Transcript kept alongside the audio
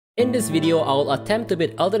In this video, I'll attempt to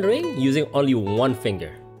beat Elden Ring using only one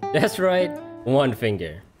finger. That's right, one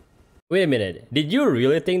finger. Wait a minute, did you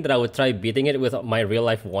really think that I would try beating it with my real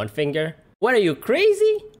life one finger? What, are you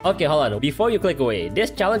crazy? Okay, hold on, before you click away,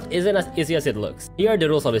 this challenge isn't as easy as it looks. Here are the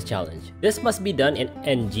rules of this challenge. This must be done in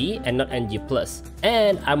NG and not NG+.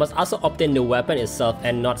 And I must also obtain the weapon itself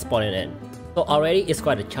and not spawn it in. So already it's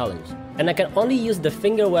quite a challenge. And I can only use the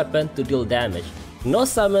finger weapon to deal damage. No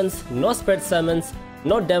summons, no spirit summons,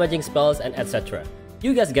 no damaging spells, and etc.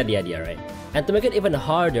 You guys get the idea, right? And to make it even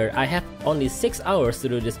harder, I have only 6 hours to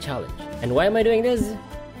do this challenge. And why am I doing this?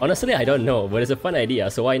 Honestly, I don't know, but it's a fun idea,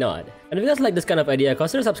 so why not? And if you guys like this kind of idea,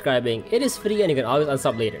 consider subscribing. It is free and you can always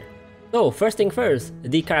unsub later. So, first thing first,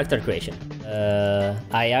 the character creation.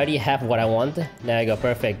 I already have what I want. There you go,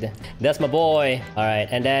 perfect. That's my boy. Alright,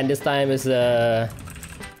 and then this time is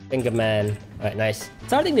Finger Man. Alright, nice.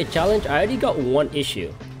 Starting the challenge, I already got one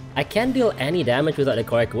issue. I can't deal any damage without the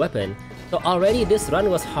correct weapon. So already this run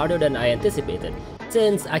was harder than I anticipated,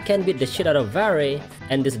 since I can't beat the shit out of Vare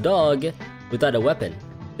and this dog without a weapon.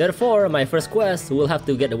 Therefore, my first quest will have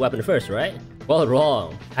to get the weapon first, right? Well,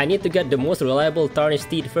 wrong. I need to get the most reliable Tarnished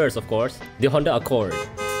steed first, of course. The Honda Accord.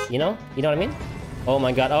 You know what I mean? Oh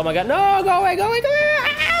my god, no! Go away, go away, go away!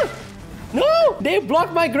 Ah! No! They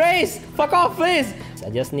blocked my grace! Fuck off, please! I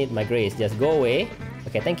just need my grace, just go away.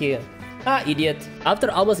 Okay, thank you. Ah, idiot.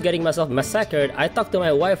 After almost getting myself massacred, I talked to my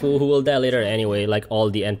waifu who will die later anyway, like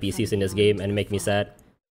all the NPCs in this game, and make me sad.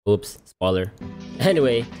 Oops, spoiler.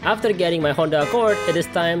 Anyway, after getting my Honda Accord, it is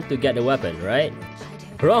time to get the weapon, right?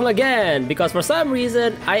 Wrong again, because for some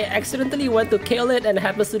reason, I accidentally went to kill it and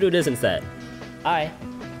happens to do this instead. Hi.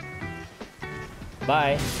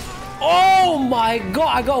 Bye. Oh my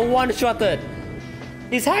god, I got one-shotted.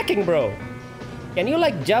 He's hacking, bro. Can you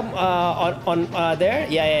like jump on there?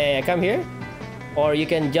 Yeah, come here. Or you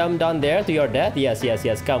can jump down there to your death. Yes.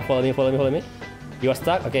 Come, follow me. You're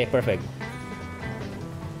stuck? Okay, perfect.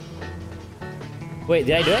 Wait,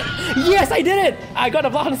 did I do it? Yes, I did it! I got a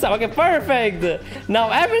block on stuff. Okay, perfect!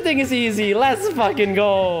 Now everything is easy. Let's fucking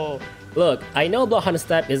go! Look, I know block on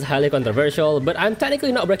step is highly controversial, but I'm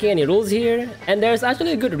technically not breaking any rules here, and there's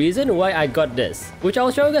actually a good reason why I got this, which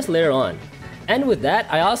I'll show you guys later on. And with that,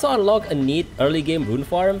 I also unlock a neat early game rune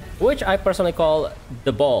farm, which I personally call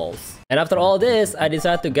the balls. And after all this, I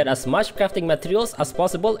decided to get as much crafting materials as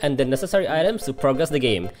possible and the necessary items to progress the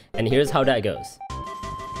game. And here's how that goes.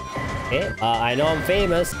 Okay, I know I'm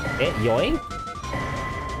famous. Okay, yoink.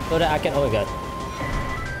 So that I can, oh my god.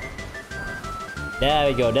 There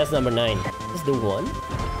we go, that's number 9. Is the one?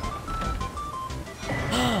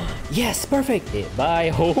 Yes, perfect. Okay,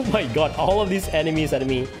 bye. Oh my god, all of these enemies at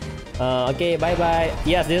me. Okay, bye-bye.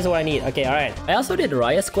 Yes, this is what I need. Okay, alright. I also did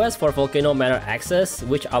Riot's quest for Volcano Manor access,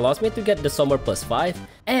 which allows me to get the Somber +5.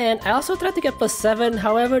 And I also tried to get +7,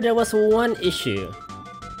 however, there was one issue.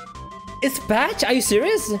 It's patch? Are you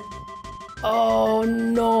serious? Oh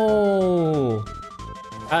no!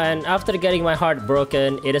 And after getting my heart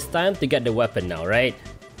broken, it is time to get the weapon now, right?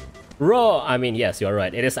 Yes, you're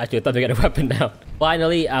right. It is actually time to get a weapon now.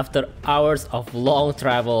 Finally, after hours of long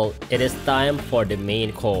travel, it is time for the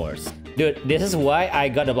main course. Dude, this is why I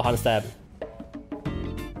got the block on step.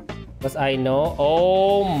 Because I know...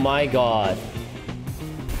 Oh my god.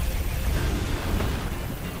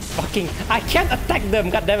 Fucking... I can't attack them,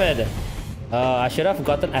 god damn it. I should have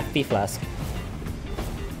gotten FP flask.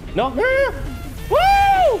 No!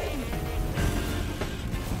 Woo!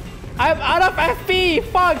 I'm out of FP!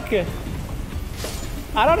 Fuck!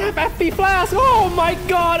 I don't have FP flask! Oh my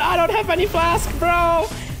god! I don't have any flask, bro!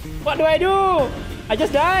 What do I do? I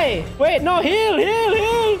just die! Wait, no! Heal!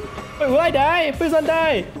 Wait, will I die? Please don't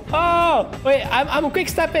die! Oh! Wait, I'm quick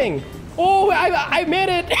stepping! Oh, I made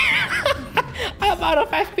it! I'm out of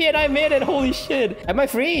FP and I made it! Holy shit! Am I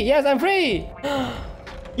free? Yes, I'm free!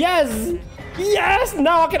 Yes! Yes!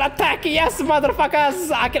 Now I can attack! Yes,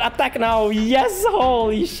 motherfuckers! I can attack now! Yes!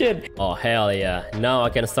 Holy shit! Oh, hell yeah. Now I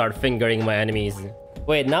can start fingering my enemies.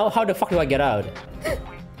 Wait, now how the fuck do I get out?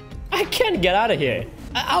 I can't get out of here.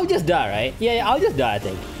 I'll just die, right? Yeah, I'll just die, I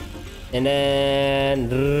think. And then...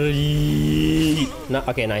 No,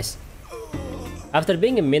 okay, nice. After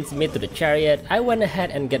being a mincemeat to the chariot, I went ahead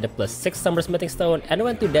and get the +6 Summer Smithing Stone and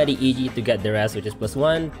went to Daddy EG to get the rest, which is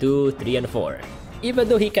 +1, 2, 3, and 4. Even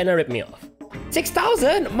though he kinda ripped me off.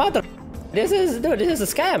 6,000? Mother... This is a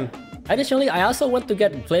scam. Additionally, I also want to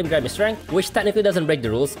get Flame Grab Strength, which technically doesn't break the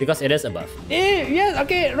rules because it is a buff. Yes,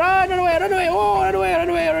 okay, run away, oh, run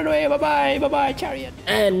away, bye-bye, chariot.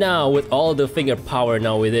 And now, with all the finger power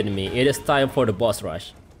now within me, it is time for the boss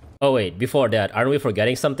rush. Oh wait, before that, aren't we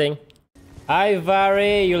forgetting something? Hi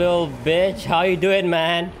Vare, you little bitch, how you doing,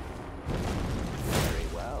 man? Very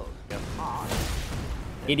well.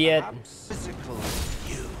 Idiot. Physical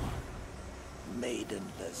you,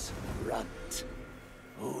 maidenless runt.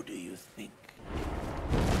 Who do you think?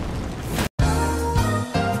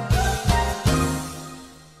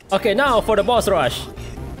 Okay, now for the boss rush.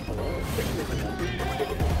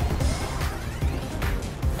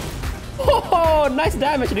 Oh, nice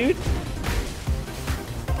damage, dude.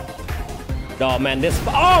 Oh man, this.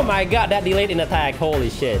 Oh my god, that delayed in attack. Holy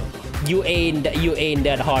shit. You ain't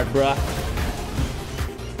that hard, bruh.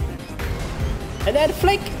 And then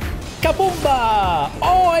flick, kaboomba.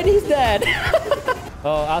 Oh, and he's dead.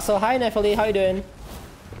 Oh, also hi Nephilim, how you doing?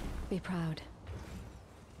 Be proud.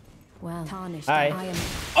 Well, Tarnished. Hi. I am.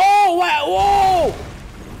 Oh, wow, whoa!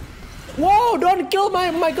 Whoa, don't kill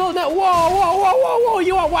my gold net.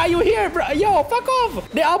 Whoa. Why are you here, bro? Yo, fuck off.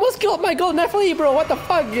 They almost killed my gold Nephilim, bro. What the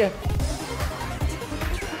fuck?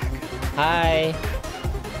 Hi.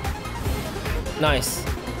 Nice.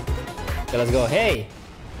 Okay, let's go. Hey.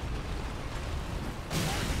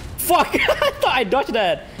 Fuck. I thought I dodged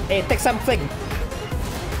that. Hey, take something.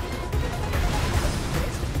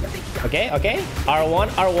 Okay.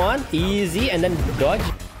 R1. Easy, and then dodge.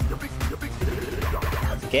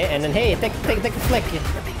 Okay, and then hey, take the flick.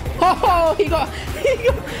 Oh, he got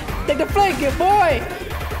take the flick, boy.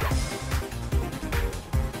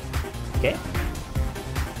 Okay.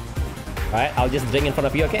 All right, I'll just drink in front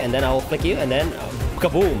of you, okay, and then I'll flick you, and then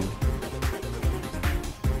kaboom.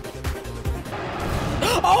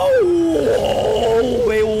 Oh,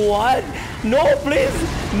 wait, what? No, please,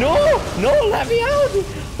 no, let me out.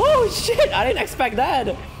 Oh shit, I didn't expect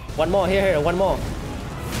that. One more here, one more.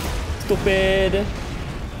 Stupid.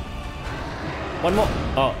 One more.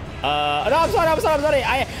 Oh. No, I'm sorry.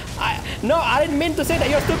 No, I didn't mean to say that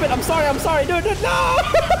you're stupid. I'm sorry, dude. No!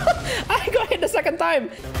 I got hit the second time.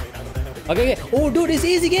 Okay. Oh, dude, it's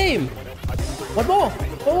easy game. One more.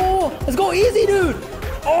 Oh, let's go easy, dude.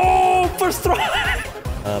 Oh, first try.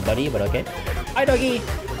 Buddy, but okay. Hi, doggy.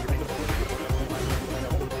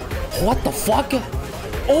 What the fuck?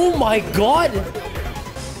 Oh my god.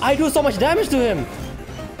 I do so much damage to him.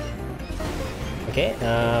 Okay,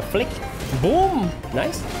 flick. Boom!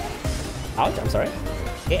 Nice. Ouch, I'm sorry.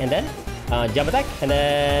 Okay, and then jump attack, and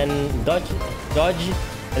then dodge,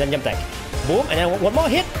 and then jump attack. Boom, and then one more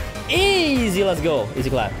hit. Easy, let's go. Easy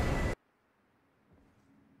clap.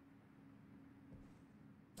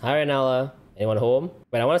 Hi, Renala. Anyone home?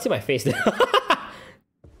 Wait, I want to see my face.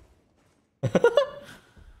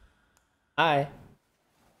 Hi.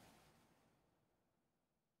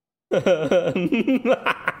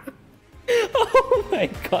 Oh my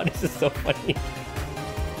god, this is so funny.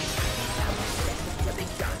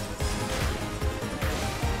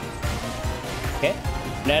 Okay,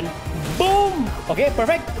 then boom! Okay,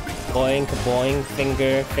 perfect. Boink, boink,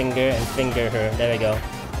 finger, and finger her. There we go.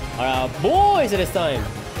 Alright, boys, this time.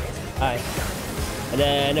 Alright. And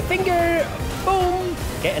then a finger, boom.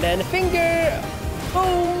 Okay, and then a finger,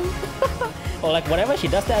 boom. Oh, like whenever she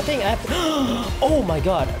does that thing, I have to... Oh my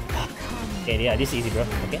god. Okay, yeah, this is easy, bro.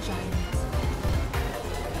 Okay.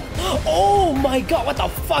 Oh my god, what the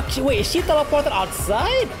fuck? Wait, is she teleported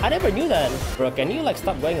outside? I never knew that. Bro, can you like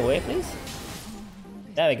stop going away, please?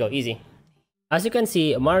 There we go, easy. As you can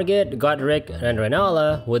see, Margit, Godric, and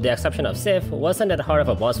Renala, with the exception of Sif, wasn't that hard of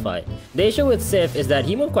a boss fight. The issue with Sif is that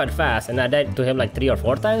he moved quite fast and I died to him like 3 or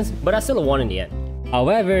 4 times, but I still won in the end.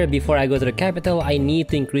 However, before I go to the capital, I need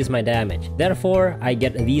to increase my damage. Therefore, I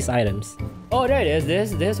get these items. Oh, there it is.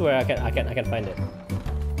 This is where I can find it.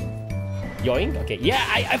 Yoink. Okay. Yeah,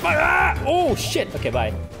 I found. Ah! Oh shit. Okay,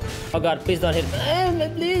 bye. Oh god, please don't hit.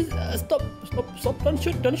 Please stop. Don't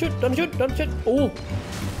shoot. Oh.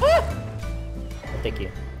 Ah! I'll take you.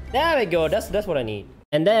 There we go. That's what I need.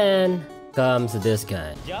 And then comes this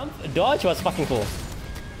guy. Jump, dodge was fucking cool.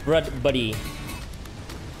 Buddy.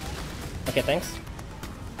 Okay, thanks.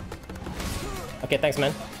 Okay, thanks,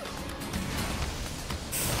 man.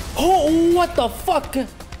 Oh, what the fuck?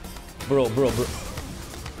 Bro.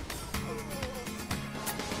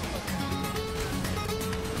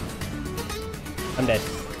 I'm dead.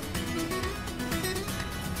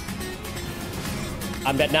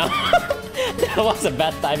 I'm dead now. That was a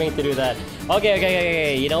bad timing to do that.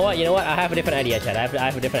 Okay. You know what? I have a different idea, chat. I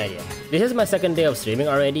have a different idea. This is my second day of streaming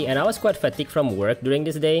already, and I was quite fatigued from work during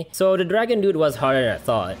this day, so the dragon dude was harder than I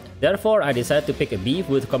thought. Therefore, I decided to pick a beef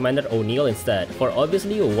with Commander O'Neill instead, for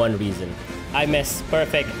obviously one reason. I missed.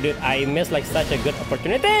 Perfect. Dude, I missed like such a good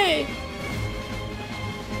opportunity!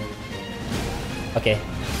 Okay.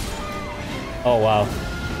 Oh, wow.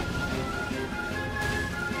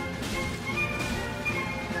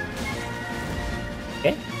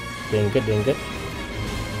 Okay. Doing good.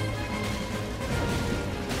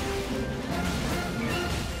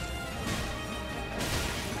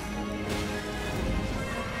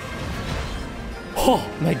 Oh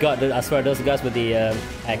my god, dude, I swear those guys with the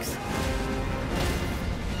X.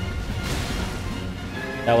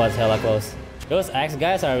 That was hella close. Those X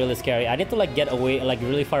guys are really scary. I need to like get away, like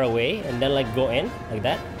really far away, and then like go in like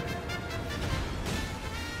that.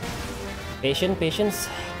 Patience.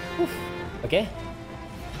 Oof. Okay.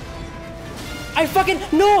 I fucking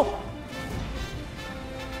no!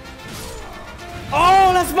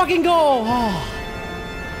 Oh, let's fucking go! Oh.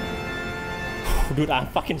 Dude, I'm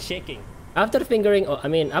fucking shaking. After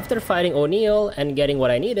after fighting O'Neil and getting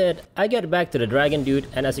what I needed, I get back to the dragon dude,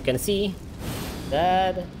 and as you can see,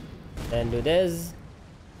 that, then do this.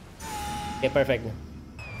 Okay, perfect.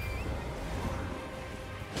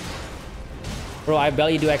 Bro, I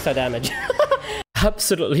barely do extra damage.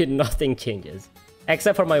 Absolutely nothing changes,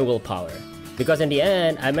 except for my willpower. Because in the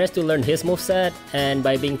end, I managed to learn his moveset, and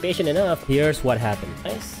by being patient enough, here's what happened.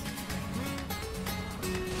 Nice.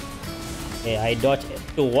 Okay, I dodge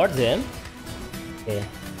towards him. Okay,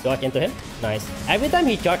 dodge into him. Nice. Every time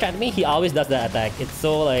he charges at me, he always does that attack. It's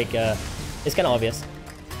so like, it's kind of obvious.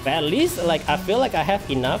 But at least, like, I feel like I have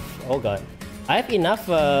enough. Oh god, I have enough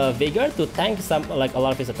vigor to tank some, like, a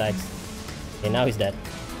lot of his attacks. Okay, now he's dead.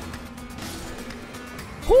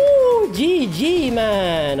 Whoo! GG,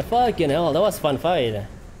 man! Fucking hell, that was a fun fight.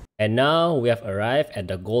 And now we have arrived at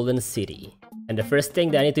the Golden City. And the first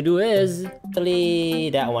thing that I need to do is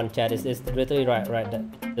literally that one, chat. Is literally right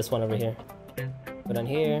this one over here. Put on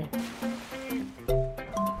here.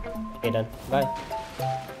 Okay, done. Bye.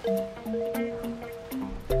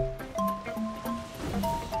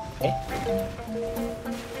 Okay.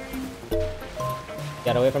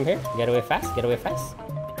 Get away from here. Get away fast. Get away fast.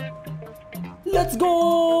 Let's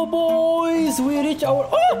go, boys! We reach our...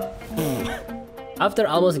 Oh! After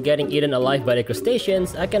almost getting eaten alive by the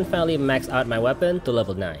crustaceans, I can finally max out my weapon to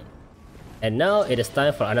level 9. And now it is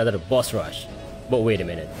time for another boss rush. But wait a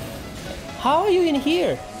minute. How are you in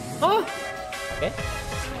here? Huh? Okay.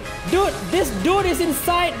 Dude, this dude is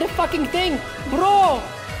inside the fucking thing! Bro!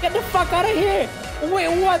 Get the fuck out of here! Wait,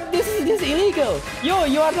 what? This is illegal! Yo,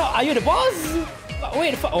 you are not... Are you the boss?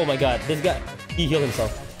 Wait, oh my god, this guy... He healed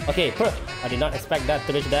himself. Okay, I did not expect that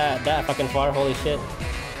to reach that fucking far, holy shit.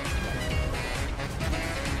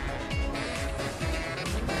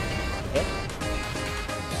 Okay.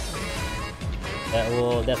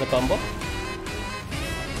 That's a combo.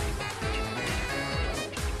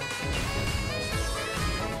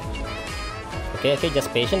 Okay, just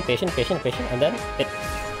patient, and then hit.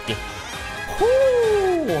 Okay.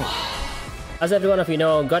 Whoo! As every one of you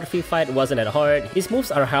know, Godfrey fight wasn't that hard. His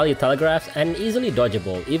moves are highly telegraphed and easily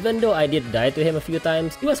dodgeable. Even though I did die to him a few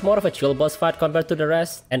times, he was more of a chill boss fight compared to the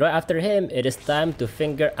rest. And right after him, it is time to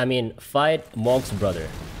fight Mog's brother.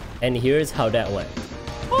 And here's how that went.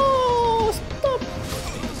 Oh, stop!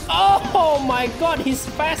 Oh my god, he's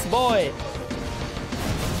fast, boy!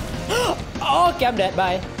 Okay, I'm dead,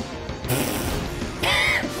 bye.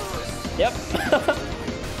 Yep.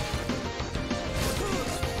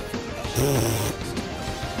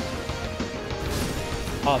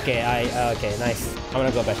 Okay, nice. I'm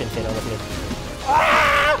gonna go back insane, honestly.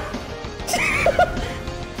 Ah!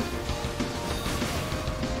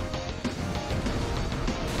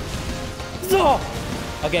 So,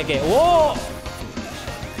 okay, whoa!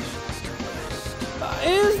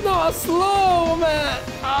 It's not slow, man.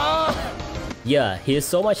 Ah! Yeah, he is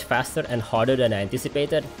so much faster and harder than I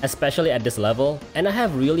anticipated, especially at this level, and I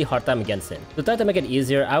have really hard time against him. To try to make it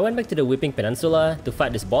easier, I went back to the Weeping Peninsula to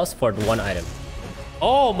fight this boss for the one item.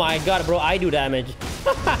 Oh my god, bro, I do damage.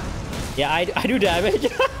 Yeah, I do damage.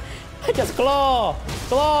 I just claw!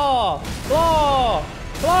 Fuck! Claw!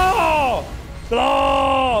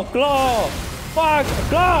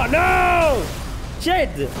 No!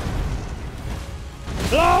 Shit!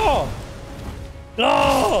 Claw!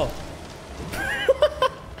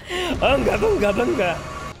 Bangga.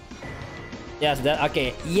 Yes,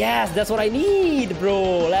 that's what I need,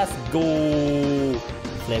 bro. Let's go.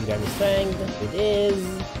 Flame Garden Strength. It is.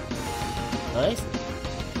 Nice.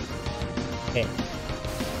 Okay.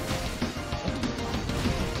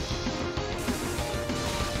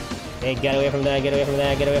 Okay, get away from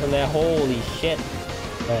there. Holy shit.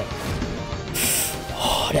 Alright.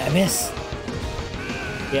 Oh, did I miss?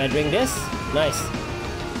 Yeah, drink this. Nice.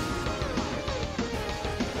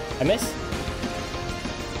 I miss?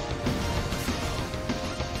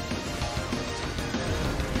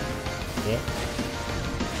 Okay.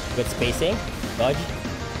 Good spacing. Dodge.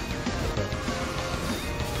 Okay.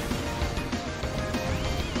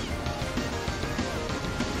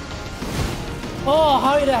 Oh,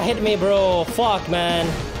 how did that hit me, bro? Fuck, man.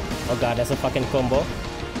 Oh god, that's a fucking combo.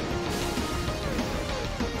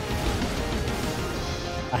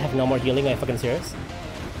 I have no more healing, are you fucking serious?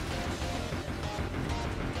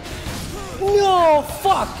 No,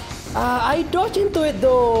 fuck! I dodged into it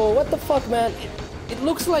though. What the fuck, man? It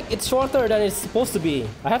looks like it's shorter than it's supposed to be.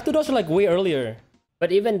 I have to dodge like way earlier.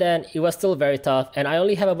 But even then, it was still very tough, and I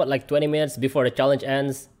only have about like 20 minutes before the challenge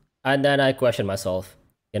ends. And then I questioned myself,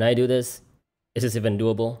 can I do this? Is this even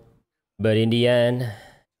doable? But in the end,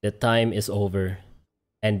 the time is over.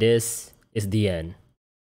 And this is the end.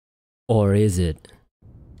 Or is it?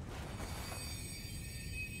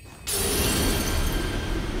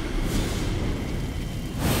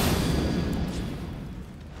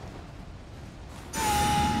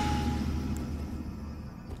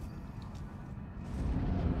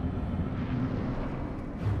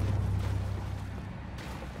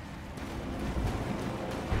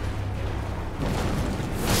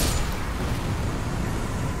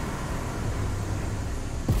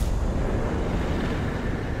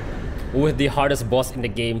 With the hardest boss in the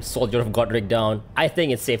game, Soldier of Godric down, I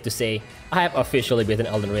think it's safe to say I have officially beaten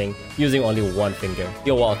Elden Ring using only one finger.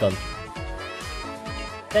 You're welcome.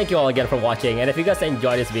 Thank you all again for watching, and if you guys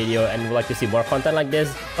enjoyed this video and would like to see more content like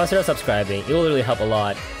this, consider subscribing. It will really help a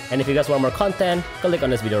lot. And if you guys want more content, click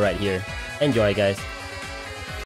on this video right here. Enjoy, guys.